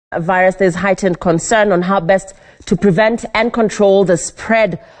Virus, there's heightened concern on how best to prevent and control the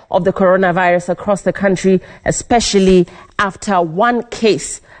spread of the coronavirus across the country, especially after one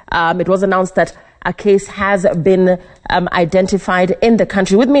case. It was announced that a case has been identified in the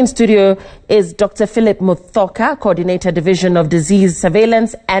country. With me in studio is Dr. Philip Muthoka, Coordinator, Division of Disease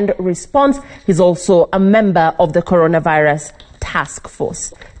Surveillance and Response. He's also a member of the Coronavirus Task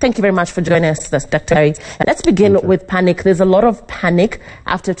Force. Thank you very much for joining us, Dr. Harry. Let's begin with panic. There's a lot of panic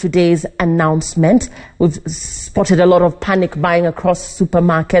after today's announcement. We've spotted a lot of panic buying across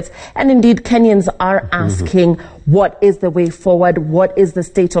supermarkets. And indeed, Kenyans are asking, what is the way forward? What is the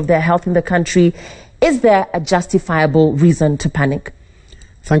state of their health in the country? Is there a justifiable reason to panic?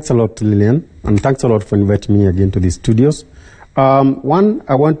 Thanks a lot, Lillian. And thanks a lot for inviting me again to the studios. One,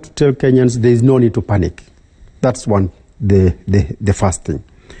 I want to tell Kenyans there is no need to panic. That's one. The first thing.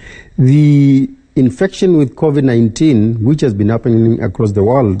 The infection with COVID-19, which has been happening across the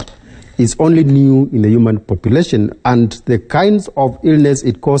world, is only new in the human population, and the kinds of illness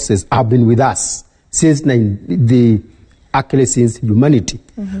it causes have been with us since humanity.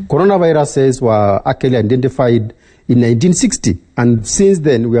 Coronaviruses were actually identified in 1960, and since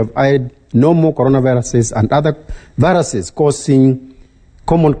then we have had no more coronaviruses and other viruses causing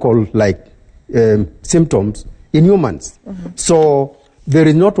common cold like symptoms in humans. So there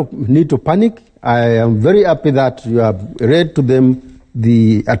is no need to panic. I am very happy that you have read to them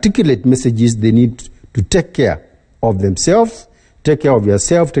the articulate messages they need to take care of themselves, take care of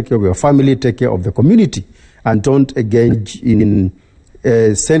yourself, take care of your family, take care of the community, and don't engage in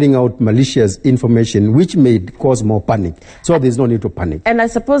sending out malicious information which may cause more panic. So there's no need to panic. And I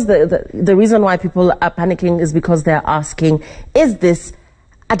suppose the reason why people are panicking is because they're asking, is this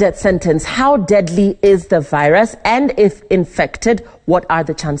a death sentence? How deadly is the virus? And if infected, what are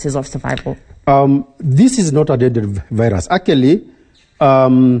the chances of survival? This is not a deadly virus. Actually,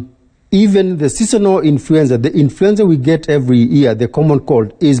 even the seasonal influenza, the influenza we get every year, the common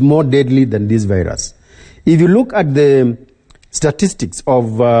cold, is more deadly than this virus. If you look at the statistics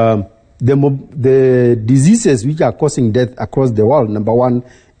of the diseases which are causing death across the world, number one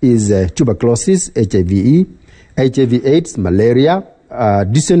is tuberculosis, HIV/AIDS, malaria,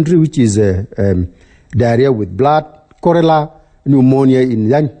 dysentery, which is diarrhea with blood, cholera, pneumonia in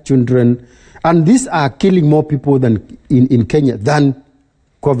young children, and these are killing more people than in Kenya than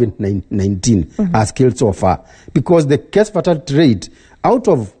COVID-19 has killed so far, because the case fatality rate out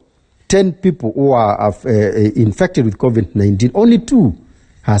of 10 people who are infected with COVID-19, only 2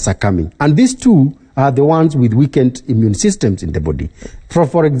 are succumbing, and these 2 are the ones with weakened immune systems in the body.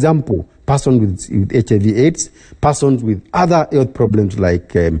 For example, persons with HIV/AIDS, persons with other health problems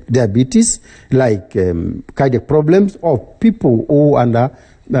like diabetes, like cardiac problems, or people who are under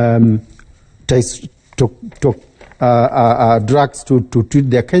drugs to treat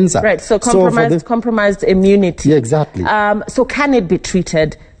their cancer. Right, so compromised immunity. Yeah, exactly. So can it be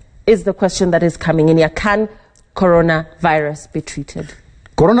treated, is the question that is coming in here. Can coronavirus be treated?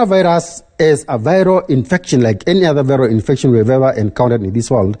 Coronavirus is a viral infection like any other viral infection we've ever encountered in this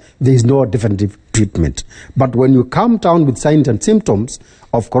world. There is no definitive treatment. But when you come down with signs and symptoms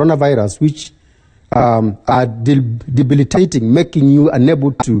of coronavirus, which are debilitating, making you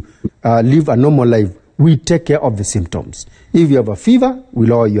unable to live a normal life, we take care of the symptoms. If you have a fever, we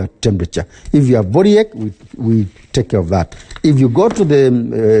lower your temperature. If you have body ache, we take care of that. If you go to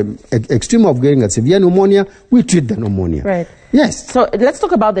the extreme of getting a severe pneumonia, we treat the pneumonia. Right. Yes. So let's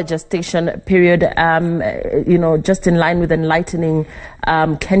talk about the gestation period, just in line with enlightening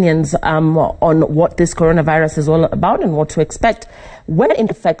Kenyans on what this coronavirus is all about and what to expect. When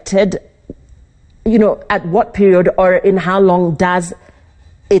infected, at what period or in how long does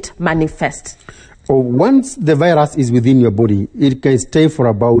it manifest? Once the virus is within your body, it can stay for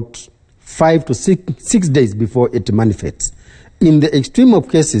about 5 to 6 days before it manifests. In the extreme of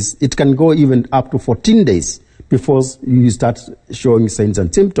cases, it can go even up to 14 days before you start showing signs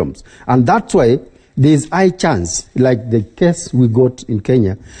and symptoms. And that's why there is high chance, like the case we got in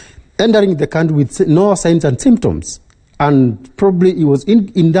Kenya, entering the country with no signs and symptoms. And probably it was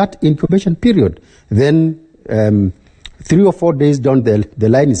in that incubation period. Then 3 or 4 days down the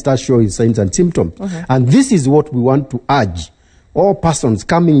line, it starts showing signs and symptoms. And this is what we want to urge all persons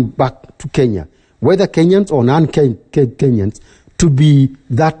coming back to Kenya, whether Kenyans or non-Kenyans, to be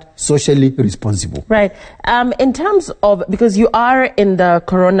that socially responsible. Right. In terms of, because you are in the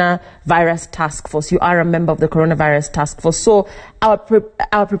Coronavirus Task Force, you are a member of the Coronavirus Task Force, so our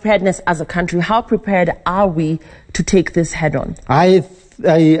preparedness as a country, how prepared are we to take this head on? I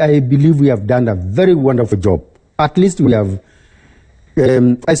believe we have done a very wonderful job. At least we have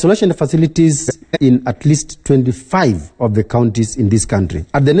isolation facilities in at least 25 of the counties in this country.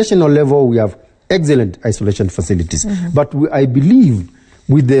 At the national level, we have excellent isolation facilities. But I believe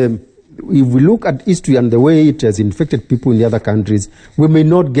if we look at history and the way it has infected people in the other countries, we may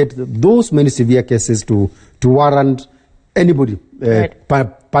not get those many severe cases to warrant anybody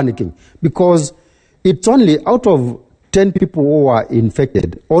panicking. Because it's only out of 10 people who are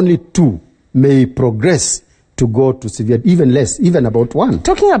infected, only 2 may progress to go to severe, even less, even about 1.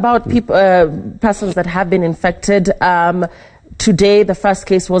 Talking about persons that have been infected, today the first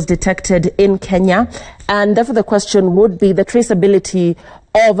case was detected in Kenya, and therefore the question would be the traceability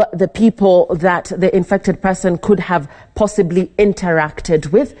of the people that the infected person could have possibly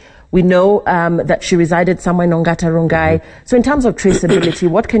interacted with. We know that she resided somewhere in Ongata Rongai. So in terms of traceability,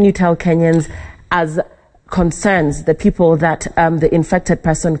 what can you tell Kenyans as concerns the people that the infected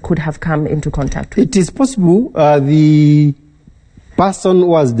person could have come into contact with? It is possible the person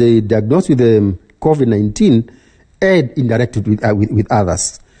was diagnosed with COVID-19 had interacted with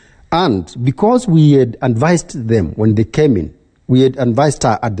others. And because we had advised them when they came in, we had advised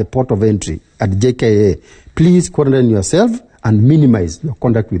her at the port of entry, at JKA, please quarantine yourself and minimize your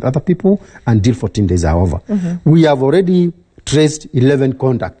contact with other people until 14 days are over. We have already traced 11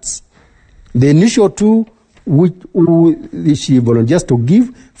 contacts. The initial 2 who she volunteers to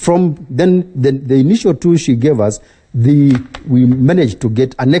give, from then the initial 2 she gave us, we managed to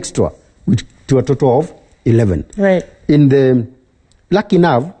get an extra to a total of 11. Right. Lucky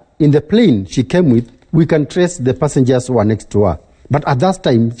enough, in the plane she came with, we can trace the passengers who are next to her. But at that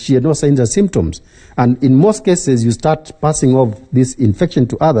time, she had no signs or symptoms. And in most cases, you start passing off this infection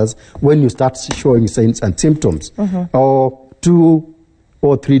to others when you start showing signs and symptoms. Or 2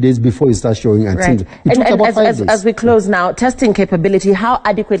 or 3 days before you start showing and symptoms. It took about 5 days. As we close now, testing capability, how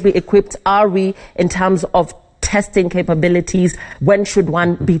adequately equipped are we in terms of testing capabilities? When should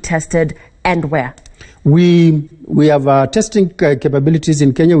one be tested and where? We have testing capabilities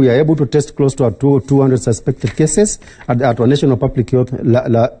in Kenya. We are able to test close to 200 suspected cases at our National Public Health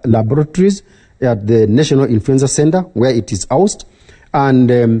Laboratories, at the National Influenza Center, where it is housed. And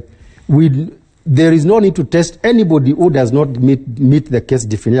there is no need to test anybody who does not meet the case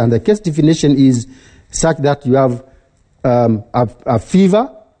definition. And the case definition is such that you have a fever,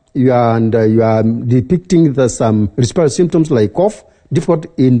 you are depicting some respiratory symptoms like cough, difficult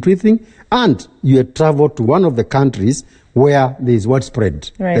in breathing, and you had traveled to one of the countries where there is widespread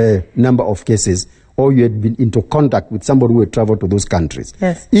number of cases, or you had been into contact with somebody who had traveled to those countries.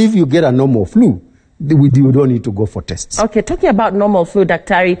 Yes. If you get a normal flu, we don't need to go for tests. Okay, talking about normal flu,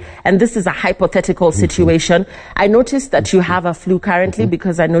 Daktari, and this is a hypothetical situation. I noticed that you have a flu currently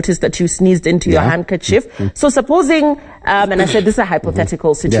because I noticed that you sneezed into your handkerchief. So supposing, and I said this is a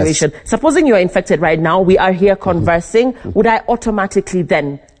hypothetical situation, supposing you are infected right now, we are here conversing, would I automatically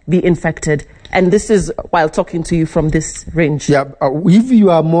then be infected? And this is while talking to you from this range. Yeah, if you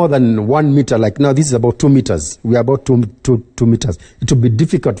are more than 1 meter, like now this is about 2 meters, we are about 2 meters, it will be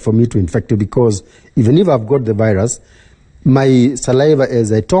difficult for me to infect you, because even if I've got the virus, my saliva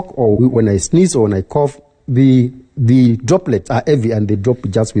as I talk or when I sneeze or when I cough, the droplets are heavy and they drop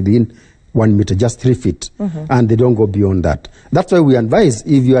just within 1 meter, just 3 feet, and they don't go beyond that. That's why we advise,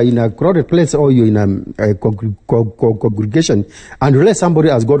 if you are in a crowded place or you're in a congregation and realize somebody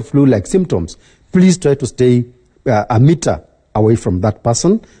has got flu-like symptoms, please try to stay a meter away from that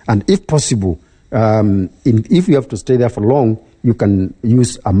person. And if possible, if you have to stay there for long, you can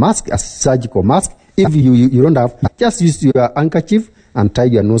use a mask, a surgical mask. If you don't have, just use your handkerchief and tie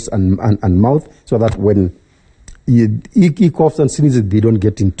your nose and mouth, so that when he coughs and sneezes, they don't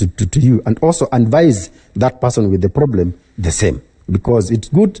get into to you. And also advise that person with the problem the same, because it's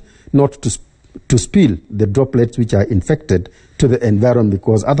good not to spill the droplets which are infected to the environment,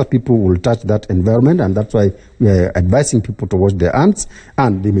 because other people will touch that environment, and that's why we are advising people to wash their hands,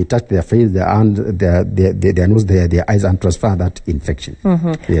 and they may touch their face, their hand, their nose, their eyes, and transfer that infection.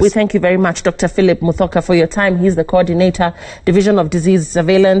 Yes. We thank you very much, Dr. Philip Muthoka, for your time. He's the coordinator, Division of Disease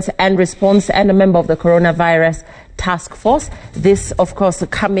Surveillance and Response, and a member of the Coronavirus Task Force. This, of course,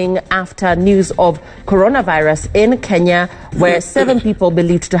 coming after news of coronavirus in Kenya, where 7 people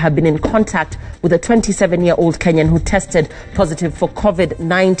believed to have been in contact with a 27-year-old Kenyan who tested positive for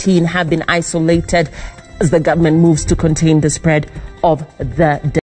COVID-19 have been isolated as the government moves to contain the spread of the